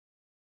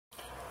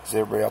How's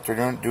everybody out there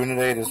doing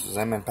today? This is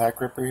M and Pack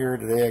Ripper here.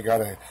 Today I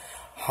got a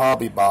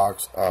hobby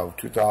box of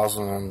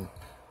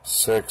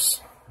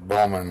 2006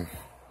 Bowman.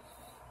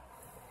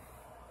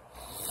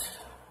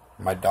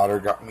 My daughter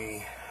got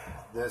me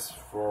this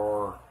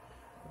for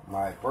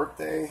my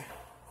birthday.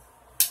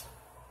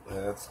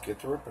 Let's get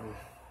to ripping.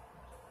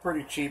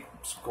 Pretty cheap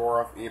score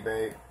off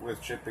eBay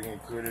with shipping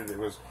included. It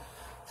was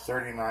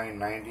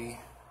 $39.90.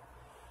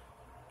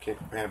 Can't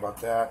complain about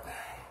that.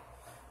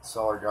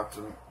 Seller got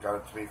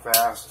it to me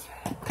fast.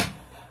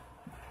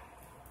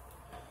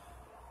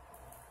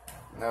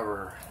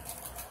 Never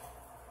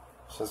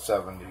said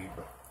 70,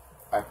 but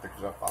I picked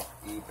it up off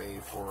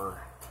eBay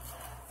for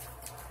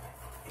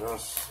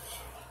just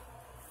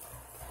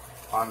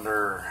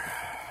under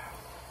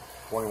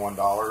 $21.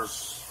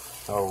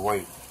 Oh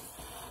wait,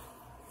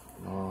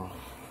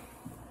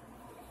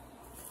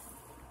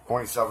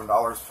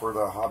 $27 for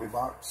the hobby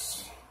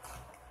box.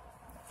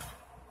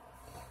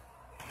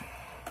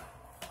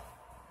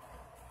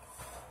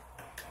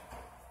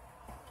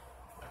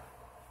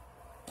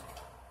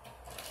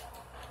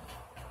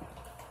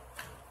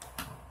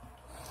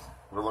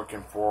 We're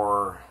looking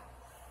for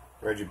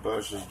Reggie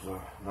Bush is the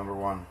number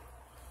one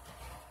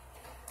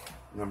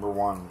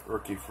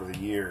rookie for the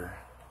year.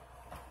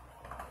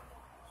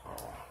 So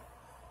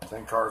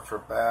 10 cards per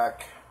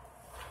back.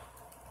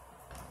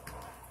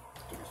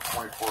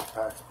 24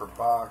 packs per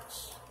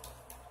box.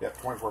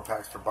 Yep, 24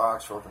 packs per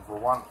box. We're looking for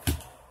one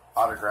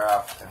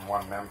autograph and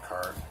one mem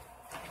card.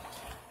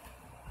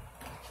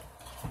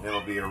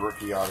 It'll be a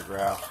rookie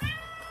autograph.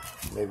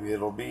 Maybe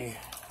it'll be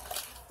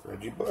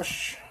Reggie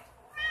Bush.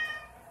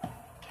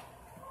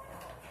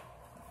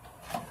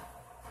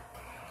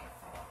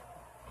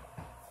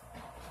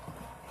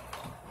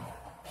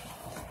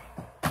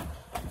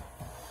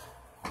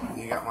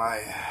 You got my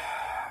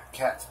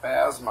cat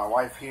Spaz, my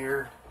wife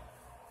here.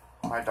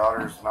 My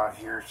daughter's not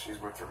here,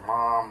 she's with her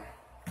mom.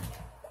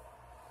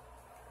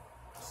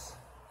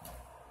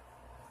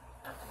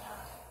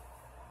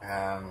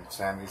 And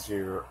Sammy's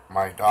here.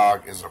 My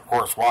dog is of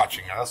course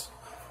watching us.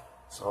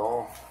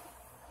 So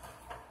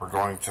we're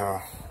going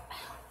to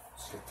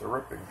get the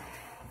ripping.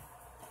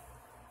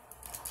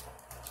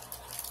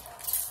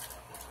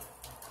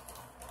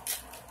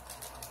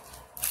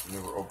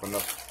 Never opened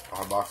up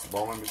a box of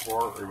Bowman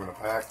before, or even a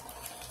pack.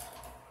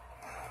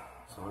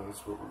 So that's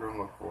what we're going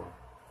to look for.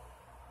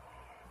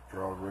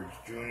 Gerald Riggs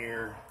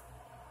Jr.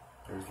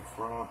 There's the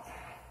front.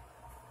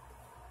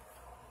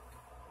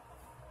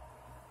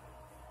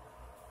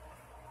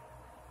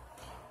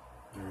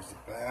 There's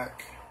the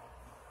back.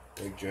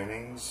 Big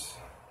Jennings,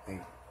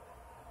 Ink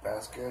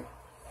Basket,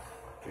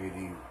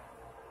 J.D.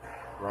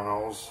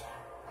 Reynolds.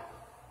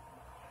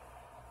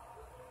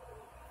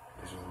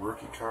 These are the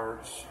rookie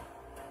cards.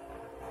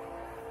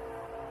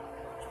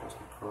 Supposed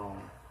to be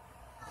chrome.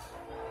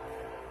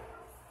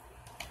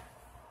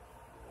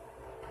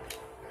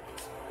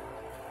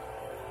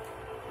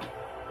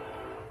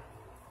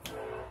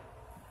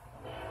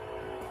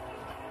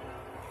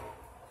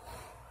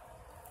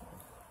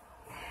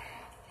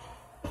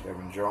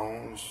 Kevin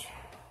Jones.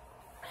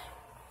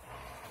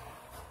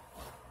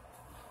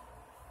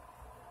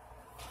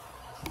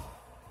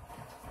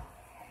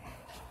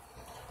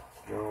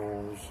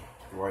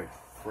 Dwight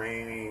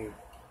Freeney,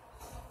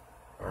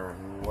 or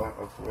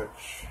of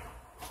which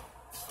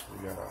we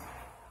got a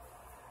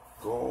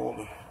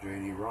gold,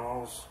 J.D.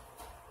 Reynolds.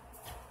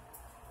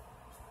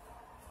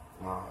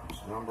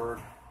 It's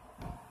numbered.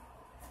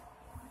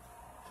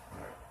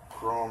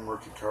 Chrome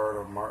rookie card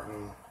of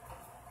Martin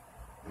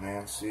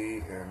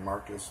Nancy and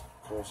Marcus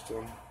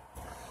Colston.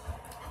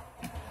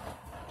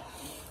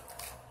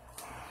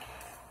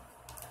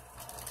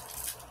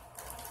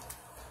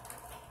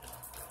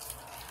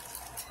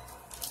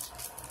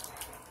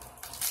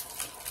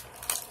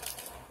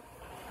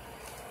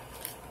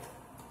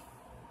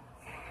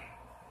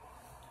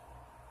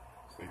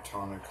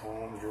 Tonic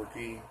Holmes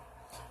rookie,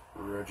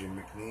 Reggie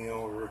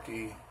McNeil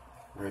rookie,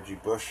 Reggie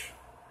Bush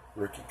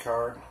rookie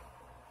card.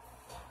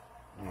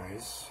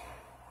 Nice.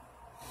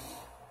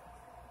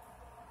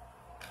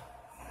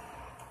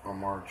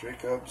 Omar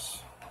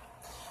Jacobs,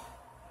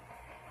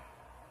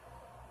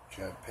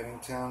 Chad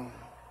Pennington,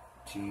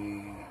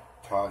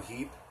 Todd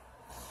Heap,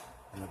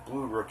 and the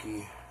blue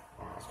rookie.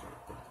 Oh, that's got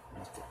a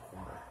messed up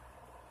corner.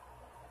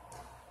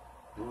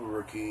 Blue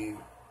rookie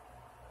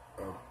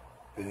of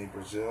Benny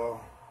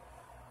Brazil.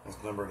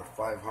 That's numbered to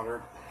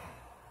 500.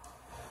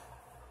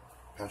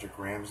 Patrick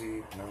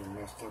Ramsey, another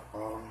messed up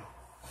bottom.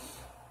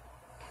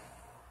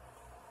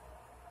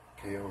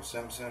 K.O.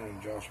 Simpson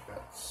and Josh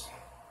Betts.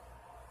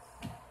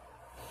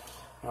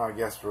 Now I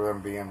guess for them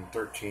being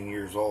 13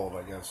 years old,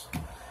 I guess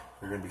there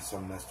are going to be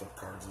some messed up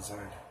cards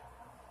inside.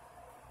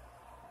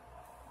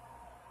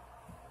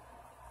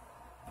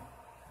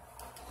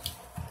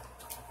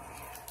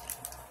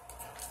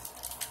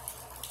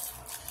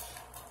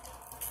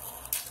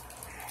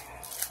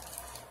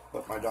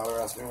 But my daughter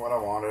asked me what I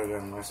wanted,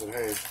 and I said,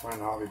 hey, find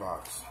the hobby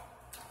box.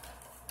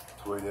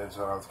 That's what I did,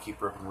 so I have to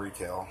keep ripping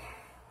retail.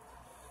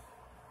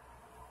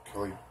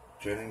 Kelly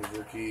Jennings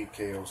rookie,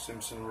 K.O.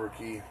 Simpson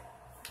rookie,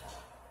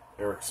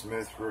 Eric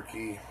Smith,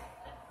 rookie.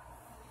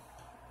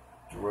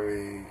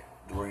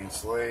 Dwayne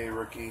Slay,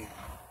 rookie.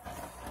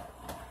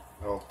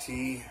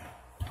 LT.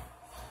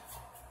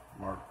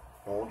 Mark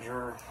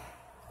Bolger.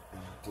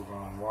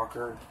 Devon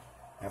Walker.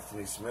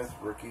 Anthony Smith,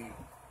 rookie.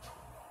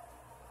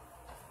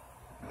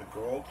 And the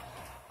gold.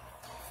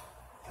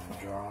 And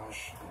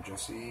Josh, and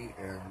Jesse,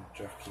 and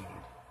Jeff King.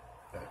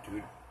 That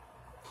dude.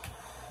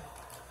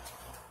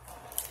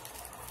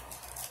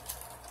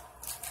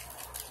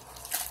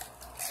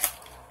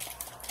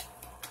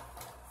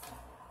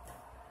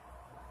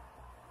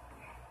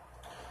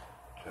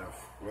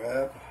 Jeff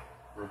Webb,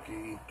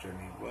 rookie.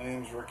 Jenny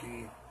Williams,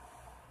 rookie.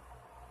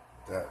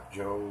 That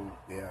Joe,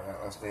 yeah,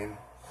 that last name.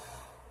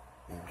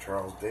 And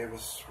Charles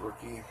Davis,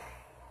 rookie.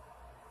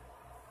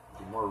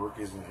 More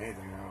rookies than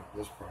anything out of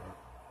this product.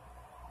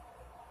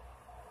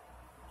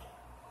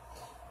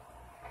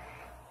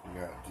 We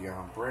got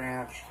Deion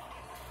Branch,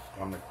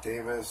 Dominic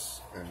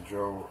Davis, and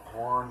Joe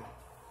Horn,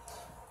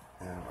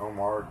 and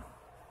Omar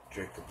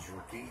Jacobs,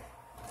 rookie.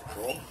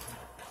 Cool.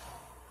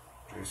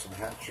 Jason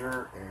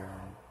Hatcher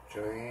and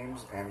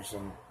James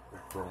Anderson, the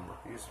Chrome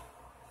rookies.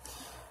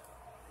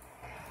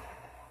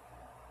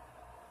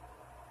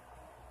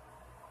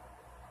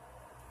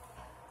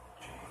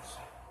 Jeez,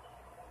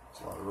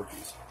 that's a lot of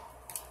rookies.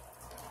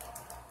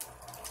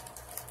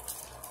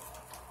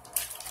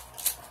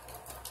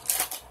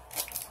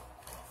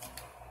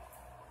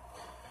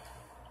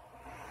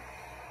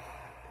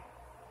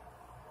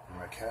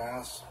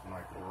 Cass,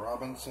 Michael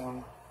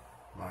Robinson,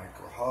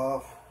 Michael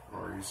Huff,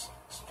 Maurice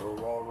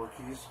Stovall,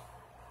 rookies.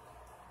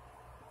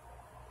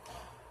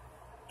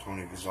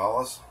 Tony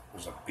Gonzalez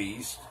was a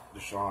beast.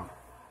 Deshaun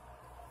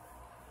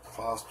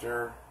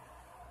Foster,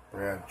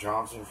 Brad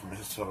Johnson from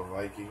Minnesota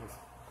Vikings.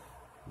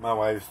 My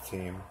wife's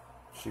team.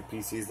 She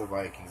PCs the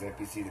Vikings. I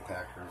PC the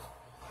Packers.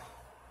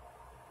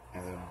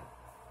 And then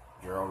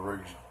Gerald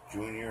Riggs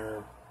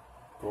Jr.,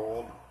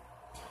 gold.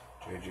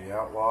 JJ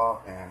Outlaw,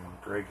 and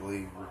Greg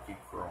Lee, rookie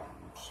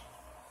chromes.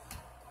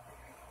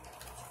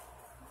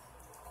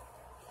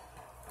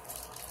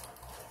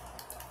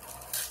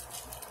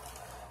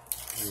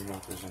 I don't know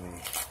if there's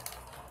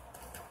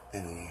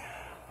any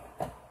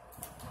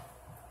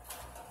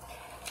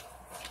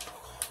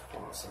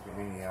hold on a second,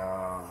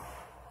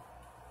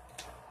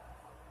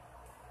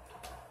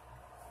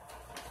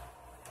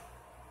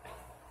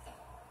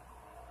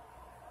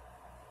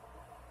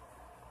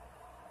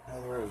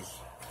 there is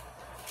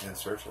in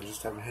search. I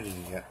just haven't hit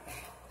any yet.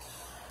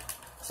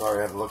 Sorry,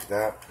 I had to look at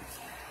that.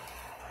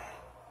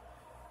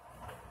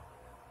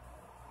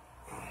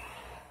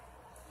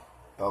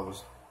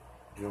 Elvis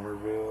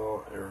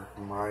Dumerville, Eric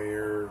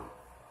Meyer,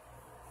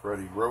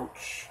 Freddie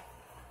Roach,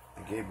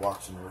 and Gabe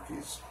Watson,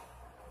 rookies.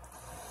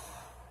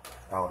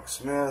 Alex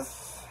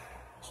Smith,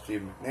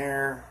 Steve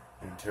McNair,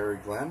 and Terry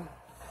Glenn,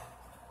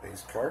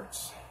 base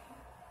cards.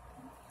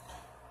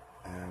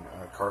 And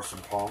Carson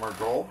Palmer,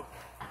 gold.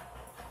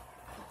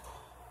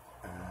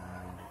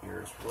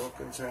 Garrett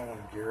Wilkinson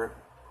and Garrett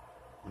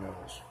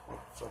Mills.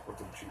 What's up with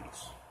the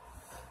G's?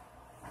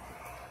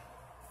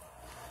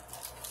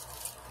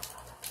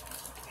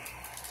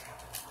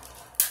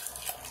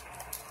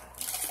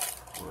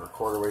 We're a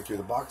quarter way through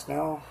the box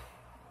now.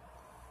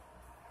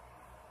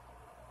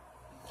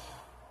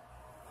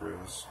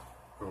 Chris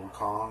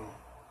O'Con,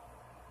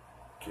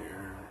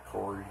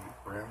 Corey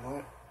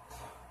Bramlett,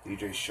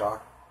 DJ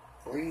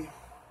Shockley,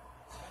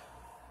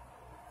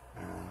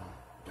 and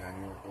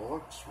Daniel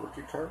Bullock's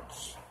rookie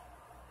cards.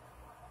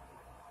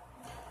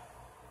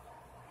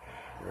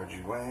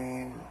 Reggie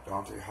Wayne,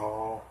 Dante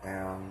Hall,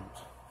 and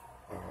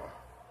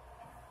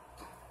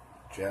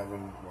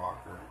Javon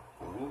Walker,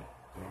 blue,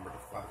 number to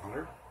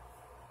 500.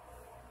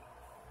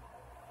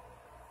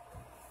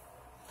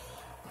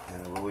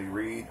 And Willie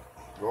Reed,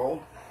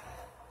 gold.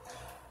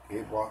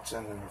 Gabe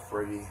Watson and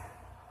Freddie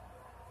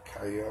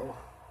Cayo.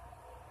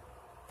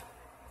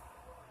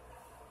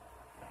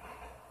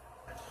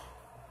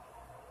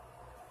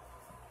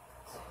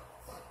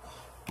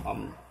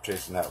 I'm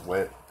chasing that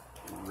wet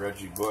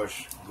Reggie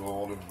Bush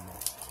gold and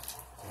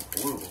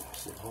blue.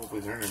 So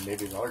hopefully there's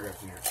maybe the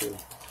autographs in here too.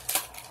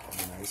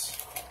 That'd be nice.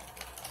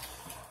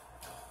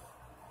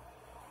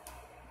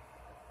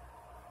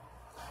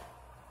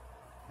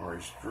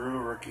 Maurice Drew,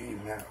 rookie.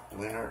 Matt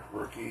Leonard,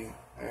 rookie.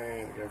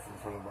 Hey, the guy from the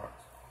front of the box.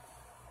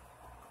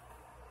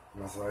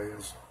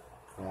 Matthias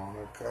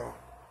Kawanuka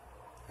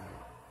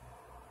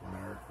and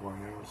Merrick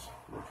Williams,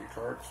 rookie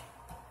cards.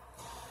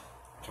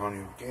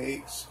 Antonio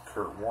Gates,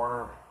 Kurt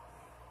Warner,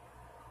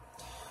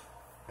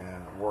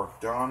 and Warwick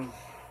Dunn.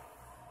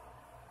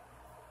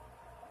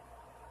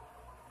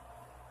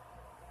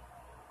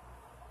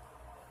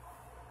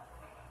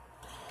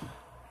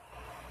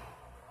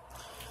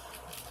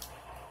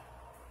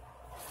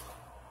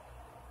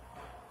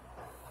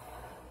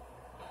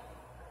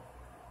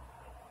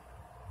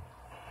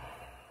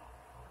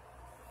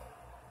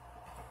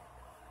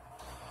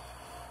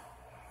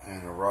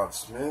 And a Rod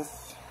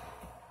Smith,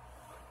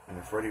 and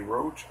a Freddie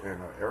Roach,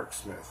 and a Eric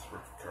Smith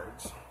rookie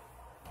cards.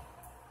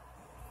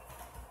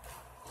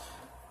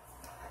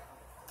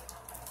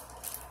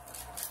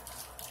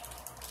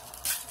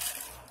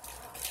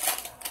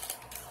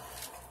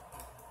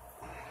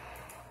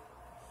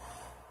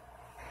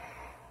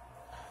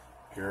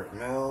 Garrett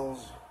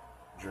Mills,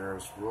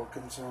 Jarvis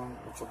Wilkinson.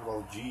 Let's look at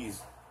all the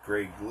G's.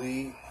 Greg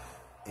Lee,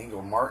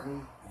 Engel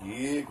Martin.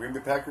 Yeah, Green Bay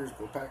Packers.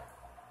 Go Pack.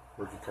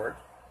 Rookie card.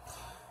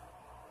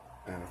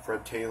 And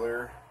Fred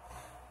Taylor,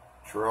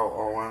 Terrell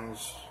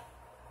Owens,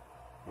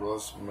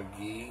 Willis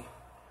McGee.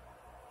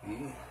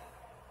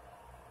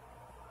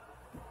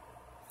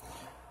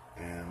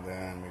 And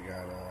then we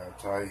got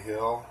Ty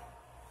Hill,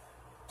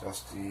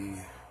 Dusty,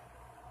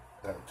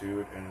 that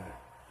dude, and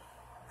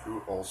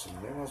Drew Olson.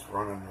 They must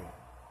run in the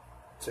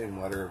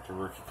same letter to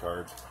rookie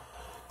cards.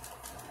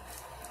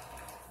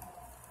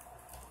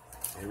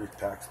 Every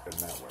pack's been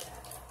that way.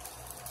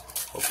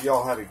 Hope you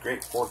all had a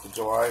great 4th of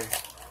July.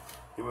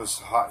 It was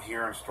hot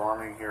here and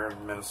storming here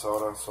in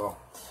Minnesota, so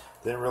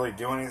didn't really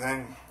do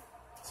anything.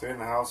 Stay in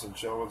the house and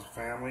chill with the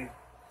family.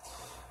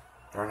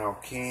 Darnell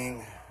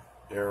King,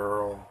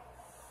 Daryl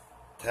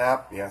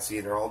Tapp, yeah, see,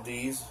 they're all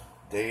D's.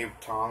 Dave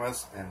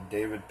Thomas and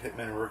David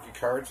Pittman rookie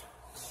cards.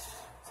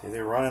 See, they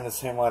run in the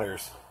same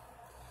letters.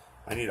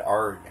 I need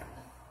R again.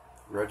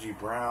 Reggie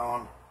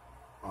Brown,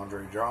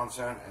 Andre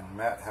Johnson, and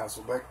Matt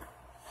Hasselbeck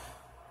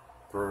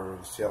for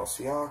the Seattle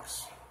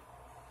Seahawks.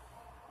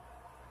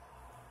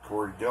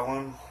 Corey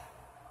Dillon,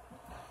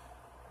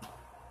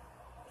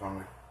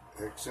 Dominic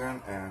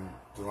Hickson, and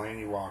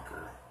Delaney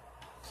Walker.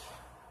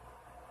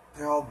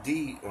 They're all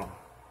D.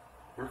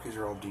 Rookies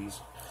are all D's.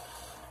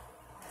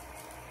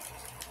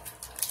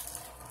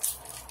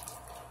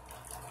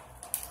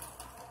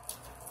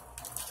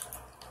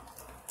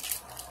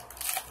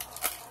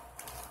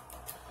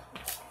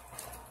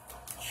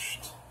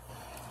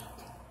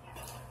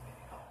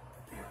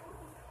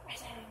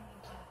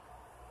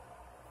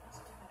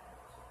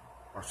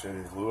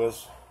 Mercedes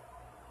Lewis,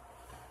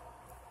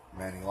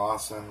 Manny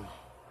Lawson,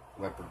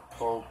 Leopard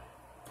Pope,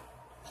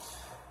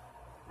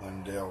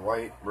 Lindale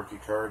White, rookie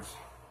cards.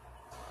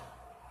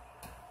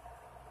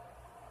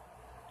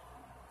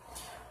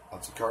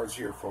 Lots of cards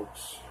here,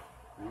 folks.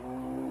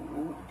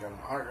 Ooh, we got an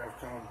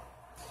autograph coming.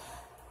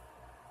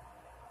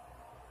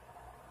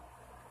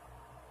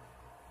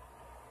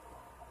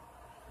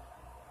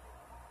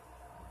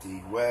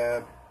 D.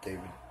 Webb,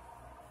 David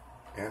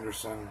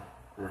Anderson,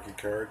 rookie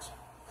cards.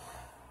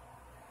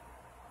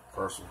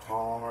 Carson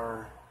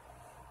Palmer,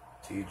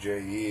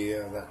 TJ,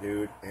 yeah, that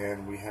dude,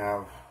 and we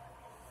have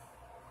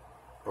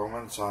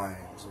Bowman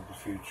Signs of the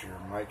Future,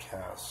 Mike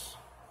Hess.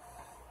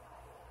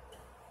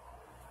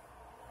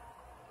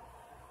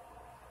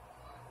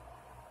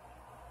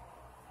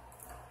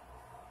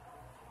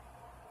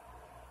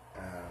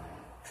 And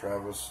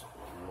Travis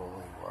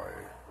Woolley,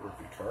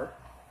 rookie card.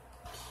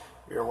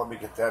 Here, let me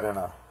get that in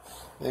a,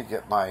 let me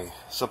get my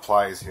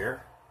supplies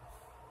here.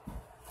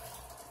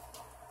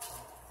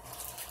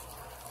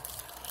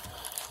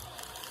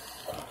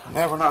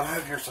 Never not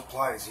have your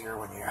supplies here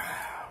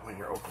when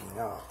you're opening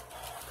up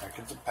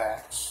packets of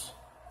packs.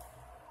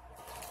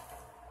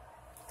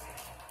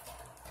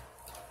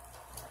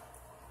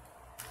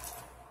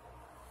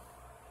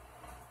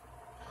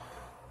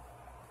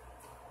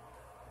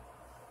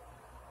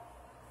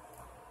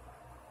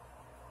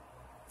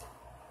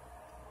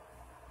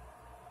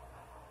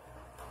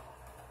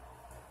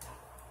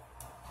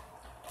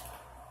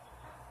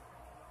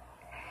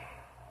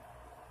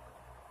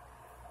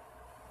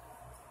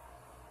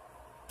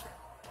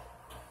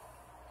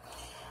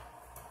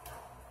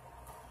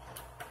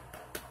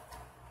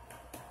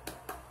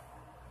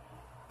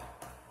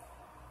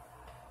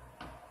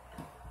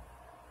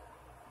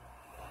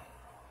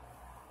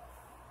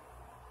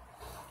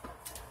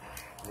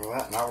 Well,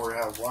 that now we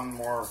have one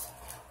more.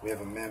 We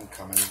have a mem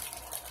coming.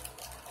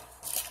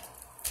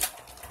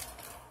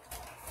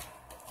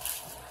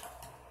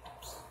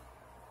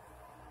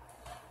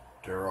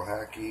 Daryl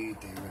Hackey,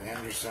 David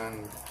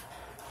Anderson,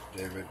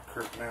 David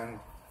Kirkman,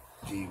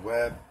 D.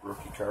 Webb,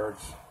 rookie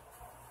cards.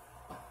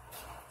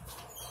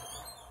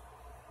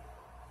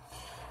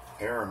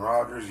 Aaron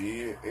Rodgers,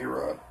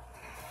 A-Rod.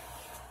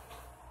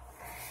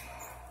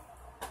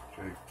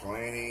 Jake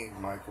Delaney,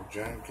 Michael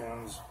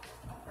Jenkins,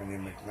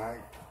 Randy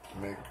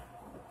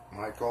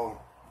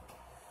Michael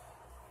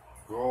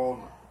Gold,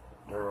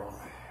 Daryl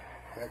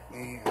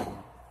Hackney, and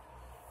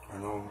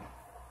Arnold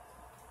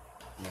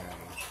Manning.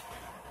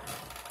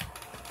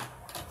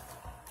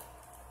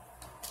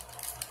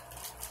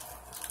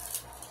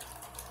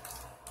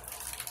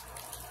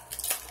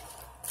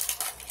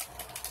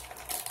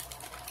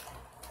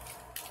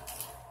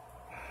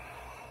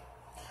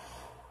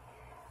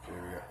 Okay,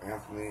 we got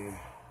Anthony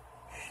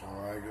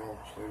Schlegel,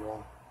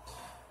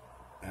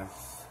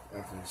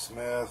 Anthony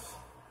Smith,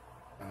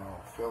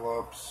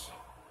 Phillips,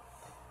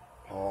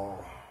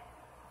 Paul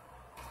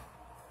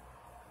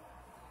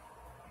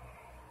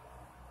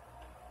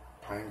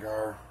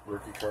Pangar,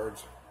 rookie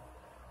cards.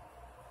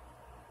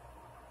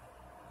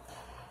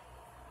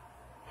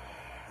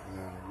 And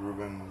then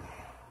Ruben,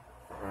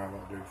 I'm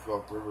going to do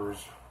Philip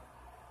Rivers.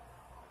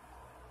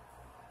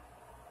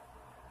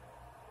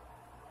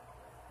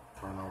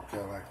 Fernando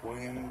Cadillac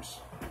Williams.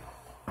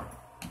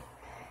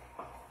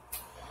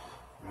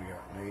 We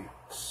got Nate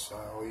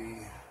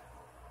Sally,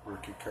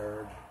 rookie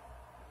card.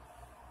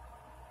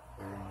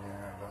 Then we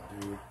have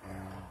that dude,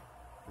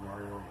 and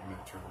Mario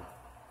Minter.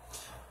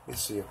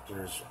 Let's see if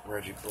there's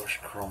Reggie Bush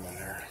Chrome in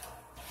there.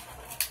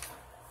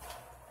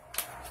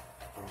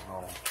 Don't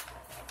know.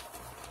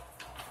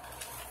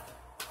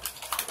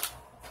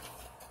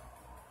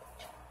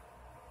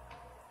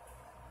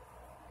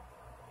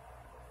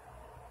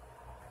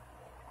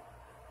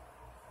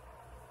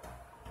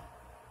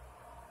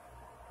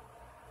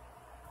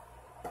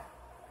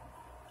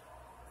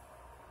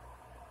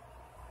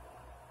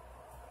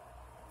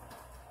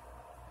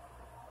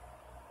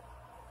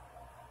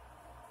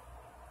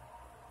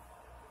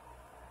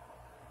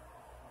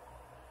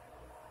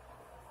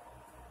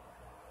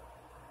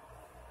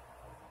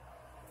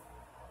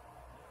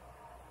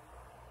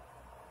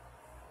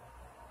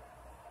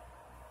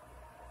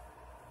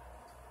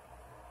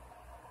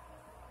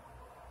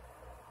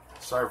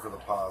 Sorry for the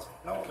pause.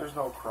 No, there's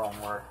no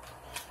chrome work.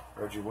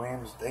 Reggie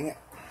Williams, dang it.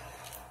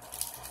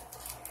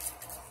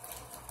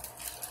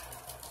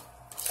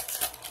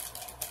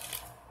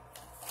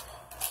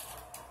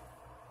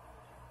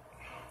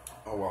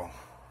 Oh well.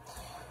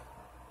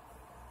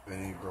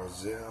 Vinny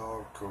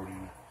Brazil, Cody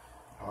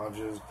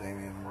Hodges,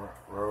 Damian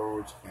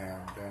Rhodes,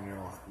 and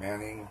Daniel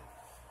Manning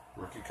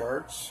rookie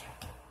cards.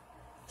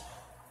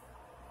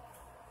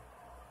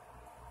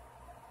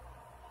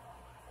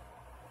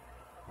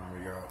 And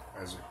we got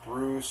Isaac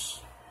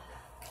Bruce,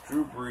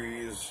 Drew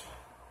Brees,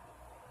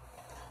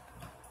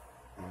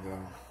 and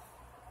then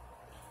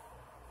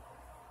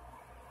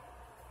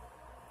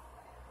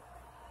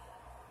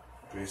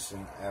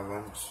Jason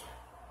Evans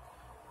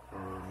for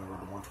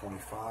number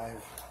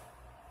 125,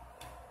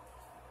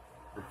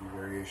 rookie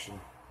variation.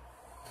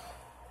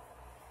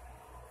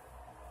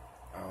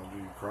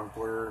 Algie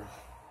Crumpler,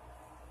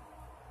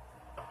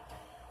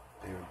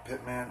 David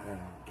Pittman,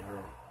 and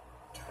Darryl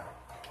Tapp.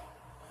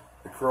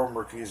 The Chrome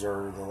rookies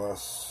are the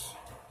less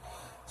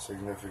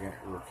significant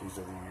rookies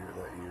of the year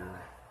that year.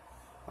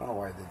 I don't know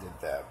why they did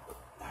that, but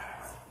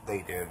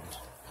they did.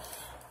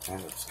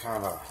 And it's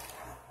kind of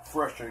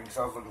frustrating because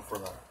I was looking for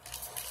the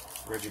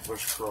Reggie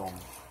Bush Chrome.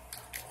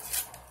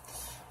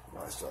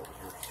 No, I still have his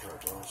rookie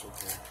card, though. It's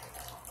okay.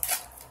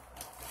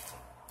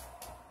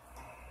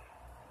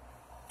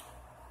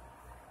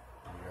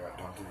 We got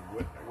Dante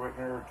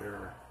Whitner,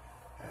 Derek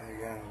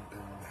Hagan,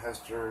 and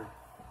Hester,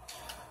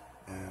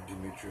 and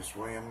Demetrius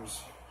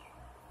Williams.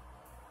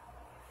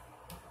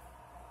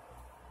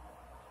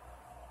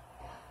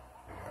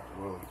 We got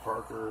Willie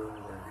Parker,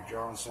 Larry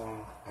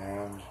Johnson,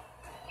 and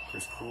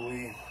Chris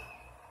Cooley,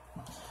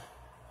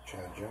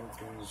 Chad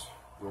Jenkins,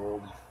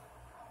 Gold,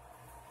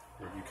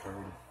 rookie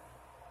card,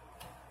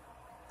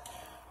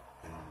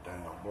 and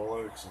Daniel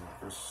Bullocks and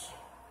Chris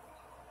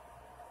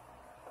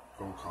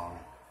Golcon.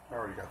 I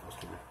already got those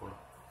two before.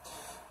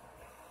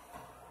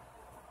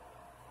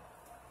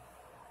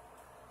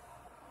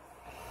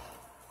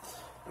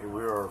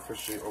 We are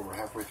officially over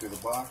halfway through the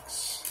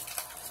box.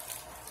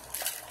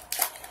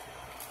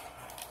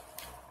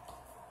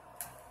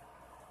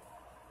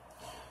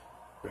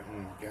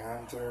 Quentin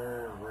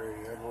Gunter, Ray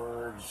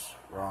Edwards,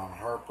 Ron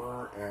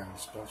Harper, and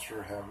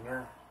Spencer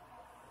Havner.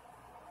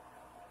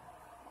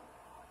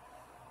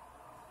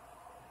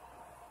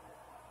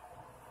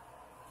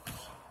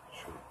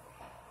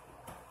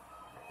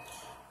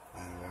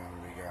 And then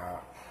we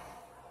got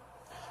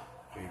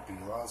J.P.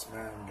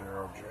 Lossman,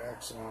 Darrell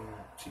Jackson,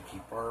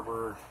 Tiki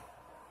Barber,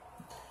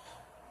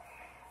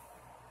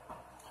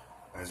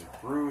 Isaac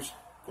Bruce,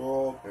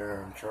 Gold,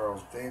 and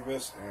Charles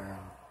Davis, and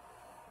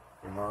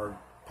Bernard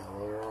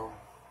Palero.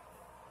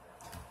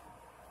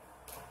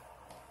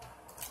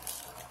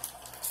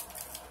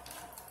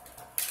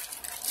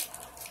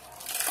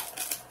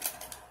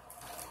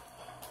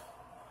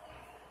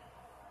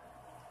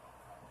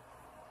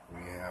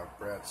 We have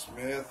Brad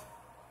Smith,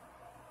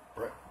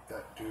 Brett,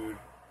 that dude,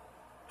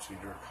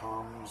 Cedric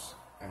Holmes,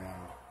 and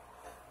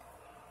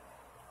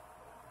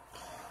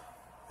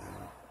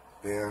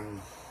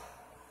Ben.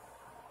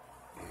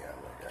 Yeah,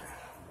 that guy.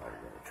 I'm not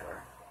even going to try.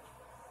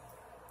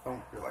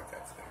 Don't feel like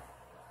that today.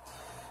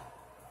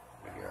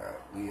 We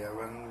got Lee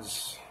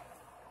Evans,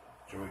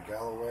 Joey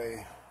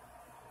Galloway,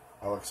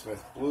 Alex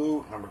Smith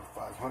Blue, number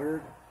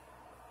 500,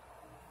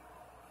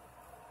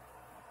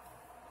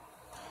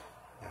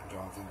 and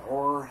Jonathan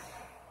Orr,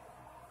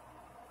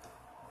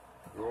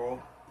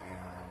 Gold,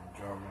 and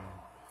John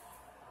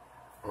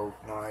Oak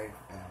Knight,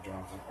 and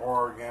Jonathan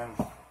Orr again.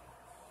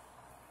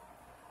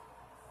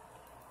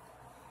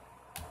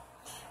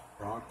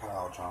 Wrong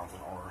pal, Jonathan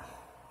Orr.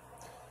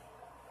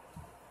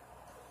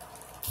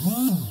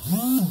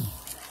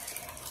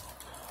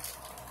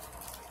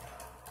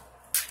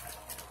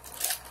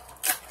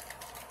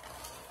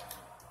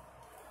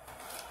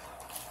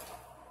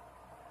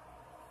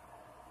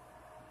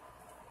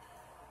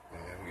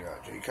 And we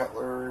got Jay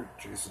Cutler,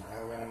 Jason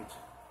Evans,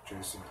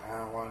 Jason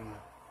Allen,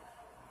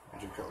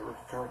 and Jay Cutler rookie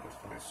card. That's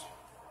nice.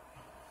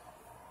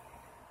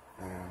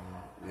 And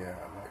yeah,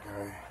 that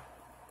guy.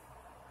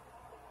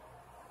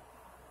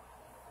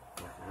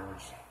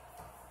 Records.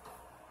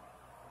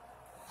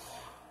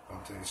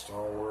 Dante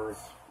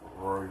Stallworth,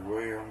 Rory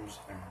Williams,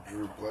 and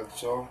Drew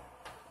Bledsoe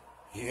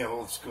Yeah,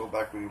 old school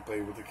back when he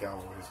played with the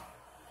Cowboys.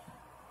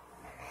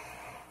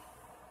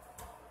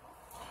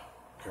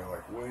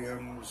 Like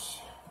Williams,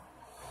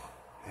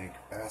 Hank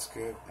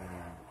Baskett,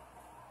 and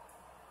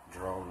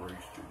Gerald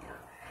Riggs Jr.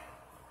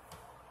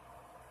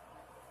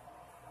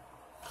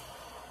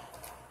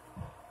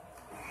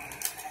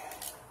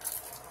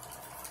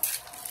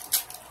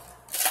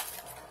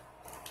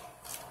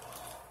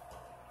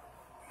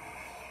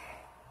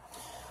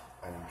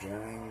 Adam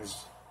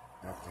Jennings,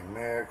 Anthony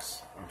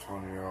Mix,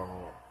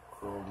 Antonio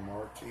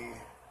Cromartie,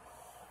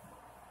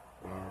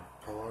 Bernard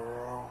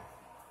Pelleiro,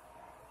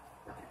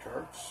 rookie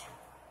cards.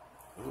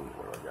 Ooh,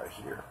 what do I got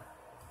here?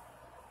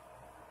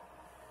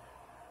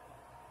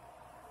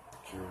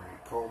 Kerry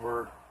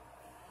Colbert,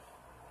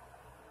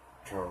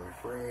 Charlie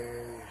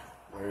Frey,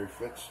 Larry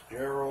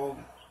Fitzgerald.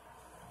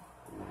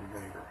 What do we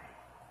got here?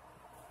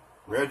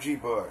 Reggie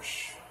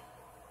Bush.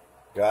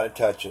 Gotta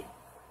touch it.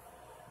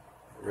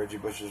 Reggie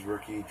Bush's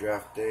rookie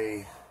draft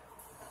day,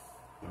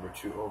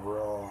 #2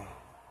 overall,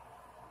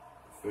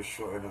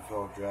 official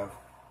NFL draft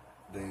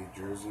day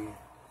jersey.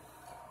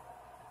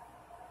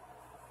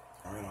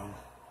 Right on.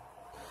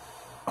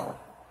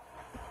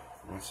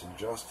 Winston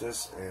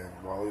Justice and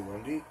Wally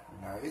Lundy.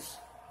 Nice.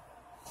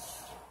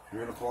 If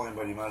you're going to pull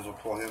anybody, you might as well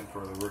pull him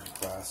for the rookie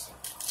class.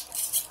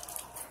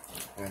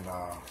 And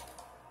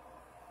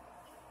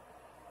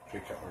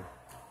Jay Cutler.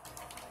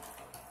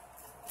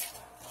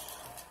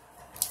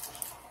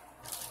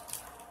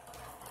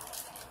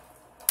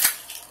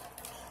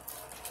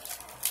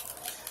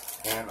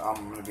 And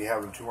I'm going to be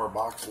having 2 more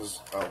boxes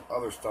of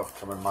other stuff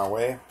coming my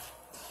way,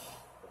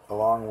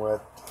 along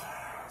with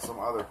some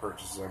other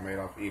purchases I made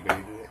off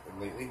eBay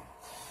lately.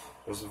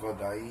 Joseph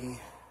Adai,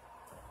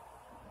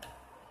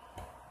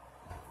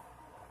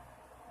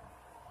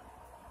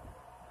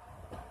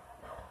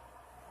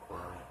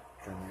 or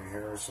Jeremy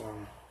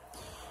Harrison,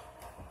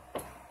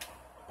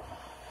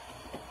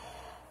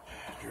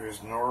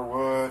 Darius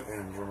Norwood,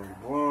 and Jeremy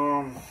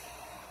Bloom,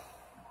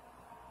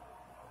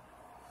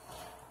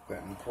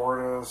 Benton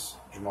Portis,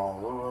 Jamal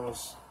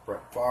Lewis,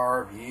 Brett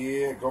Favre,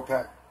 yeah, go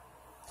Pack.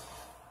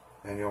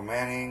 Daniel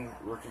Manning,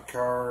 rookie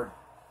card,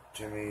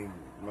 Timmy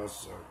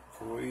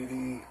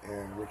Musquidi,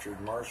 and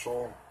Richard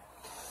Marshall.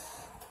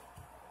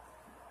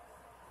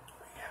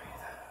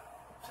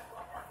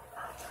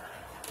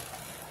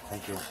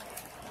 Thank you.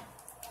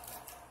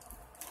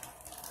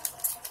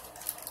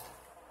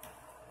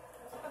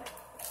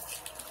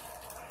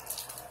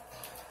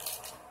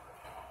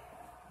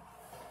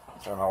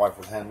 Sorry, my wife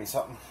was handing me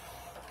something.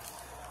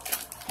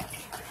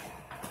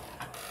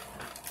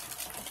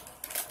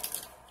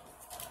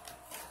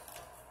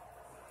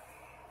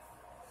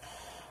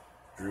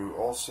 Drew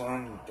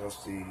Olson,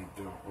 Dusty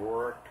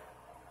Dvorak.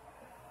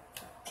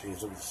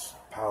 Jeez, look at this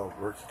pile of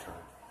rookie card.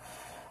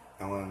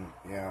 Ellen,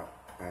 yeah,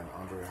 and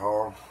Andre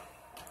Hall.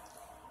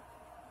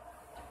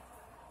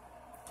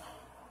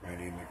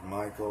 Randy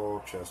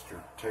McMichael,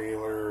 Chester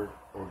Taylor,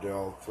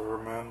 Odell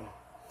Thurman,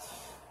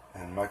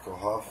 and Michael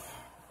Huff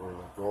for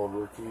the gold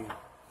rookie.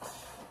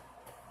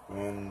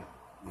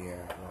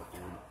 Yeah, that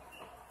dude.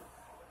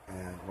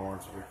 And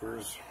Lawrence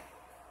Vickers,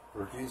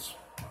 rookies.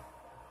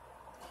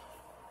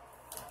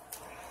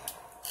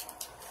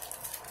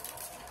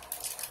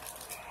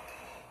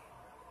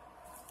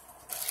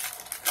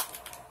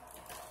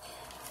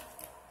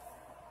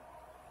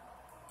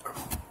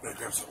 I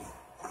got something.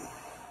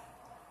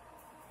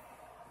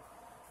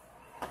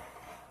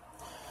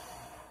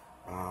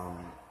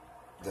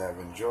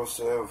 Davin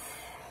Joseph,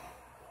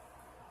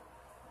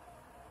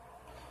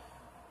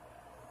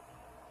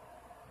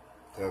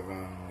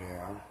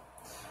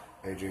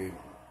 AJ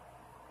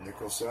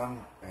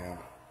Nicholson, and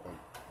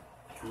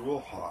Jewel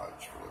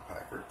Hodge for the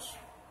Packers.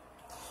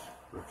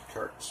 Rookie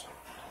cards.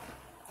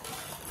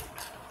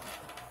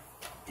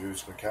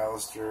 Juice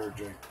McAllister,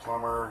 Jake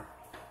Plummer,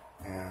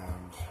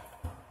 and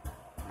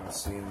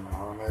Nassim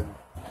Mohammed.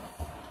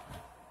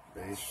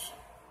 Base.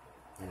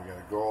 Then we got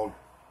a gold,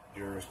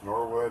 Darius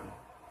Norwood,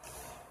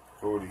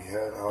 Cody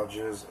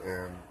Hodges,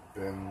 and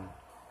Ben,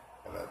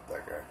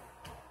 that guy.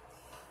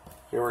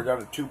 Here we're down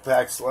to 2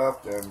 packs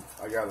left, and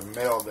I got a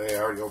mail day. I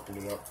already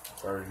opened it up.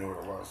 I already knew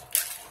what it was.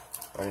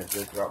 I didn't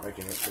think about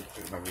making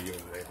it my video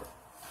today, but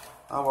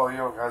oh well, you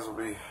know, guys will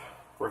be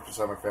worth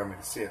beside my family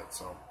to see it.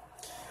 So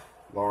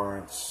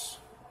Lawrence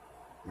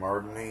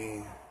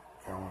Mardini,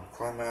 Colin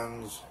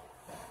Clemens,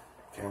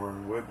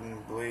 Cameron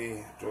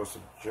Woodenblee,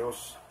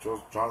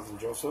 Jonathan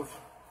Joseph.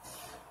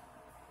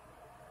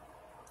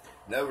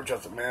 Never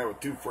trust a man with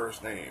 2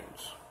 first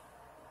names.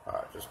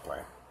 Just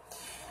playing.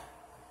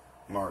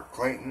 Mark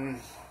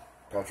Clayton,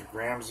 Patrick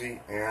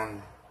Ramsey,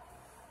 and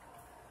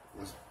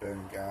this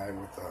Ben guy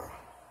with the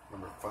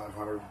number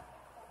 500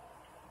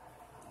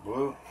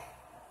 blue.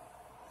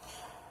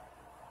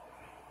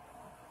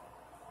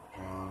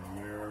 John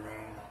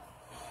Merriman,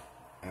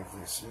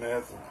 Anthony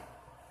Smith,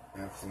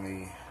 and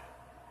Anthony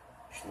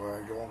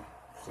Schlegel.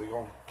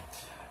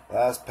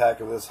 Last pack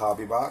of this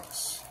hobby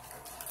box.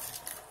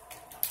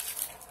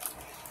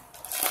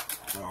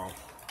 No,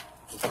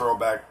 it's a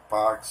throwback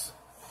box,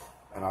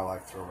 and I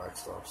like throwback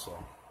stuff.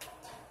 So,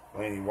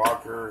 Laney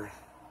Walker,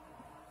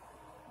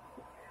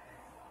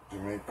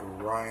 Jamaica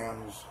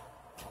Ryans,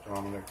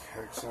 Dominic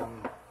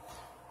Hickson,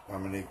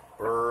 Dominique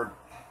Bird,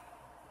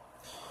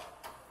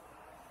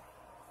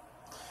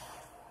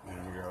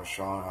 and we got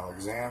Sean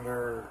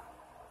Alexander,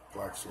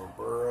 Plaxico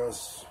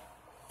Burris,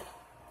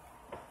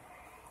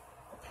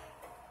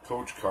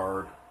 Coach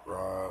card,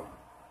 Rod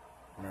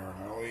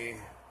Marinelli,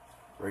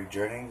 Ray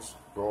Jennings,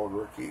 gold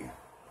rookie,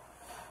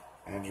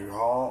 Andrew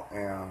Hall,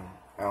 and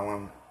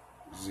Alan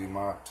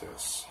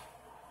Zimatis.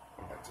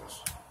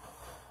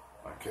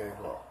 Okay,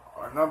 well,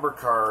 our number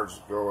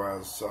cards go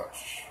as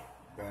such.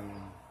 Ben,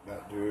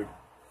 that dude.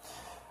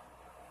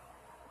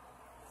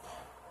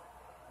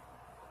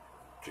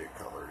 Jake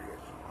Cutler, you guys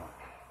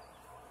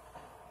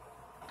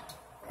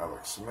know.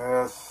 Alex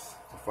Smith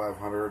to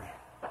 500.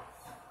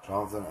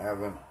 Jonathan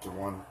Avant to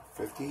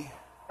 150.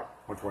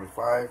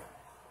 125.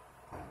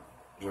 And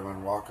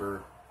Jalen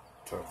Walker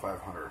to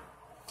 500.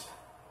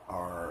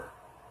 Our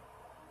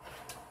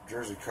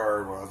jersey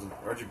card was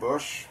Reggie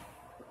Bush.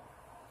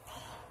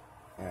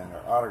 And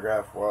our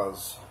autograph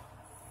was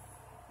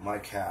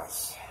Mike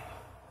Hass.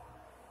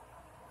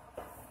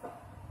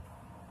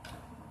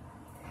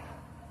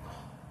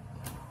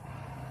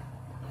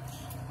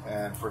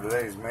 And for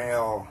today's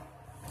mail,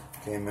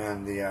 came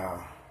in the,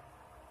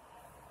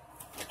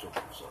 let's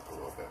open this up a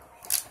little bit.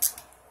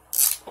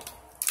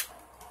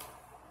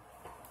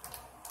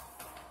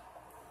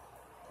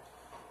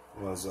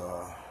 Was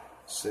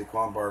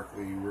Saquon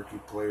Barkley, Rookie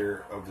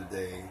Player of the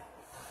Day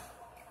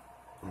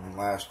from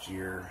last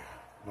year,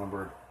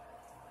 numbered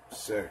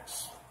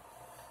 6.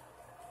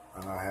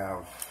 And I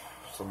have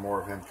some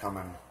more of him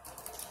coming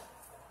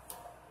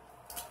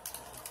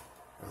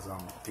as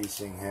I'm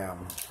piecing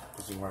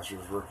last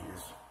year's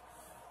rookies.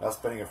 Not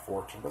spending a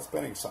fortune, but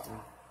spending something.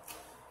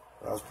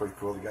 That was pretty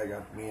cool. The guy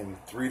got me in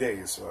 3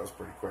 days, so that was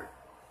pretty quick.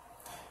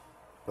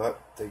 But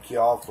thank you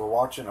all for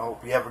watching. I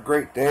hope you have a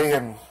great day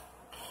and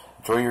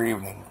enjoy your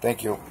evening.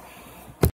 Thank you.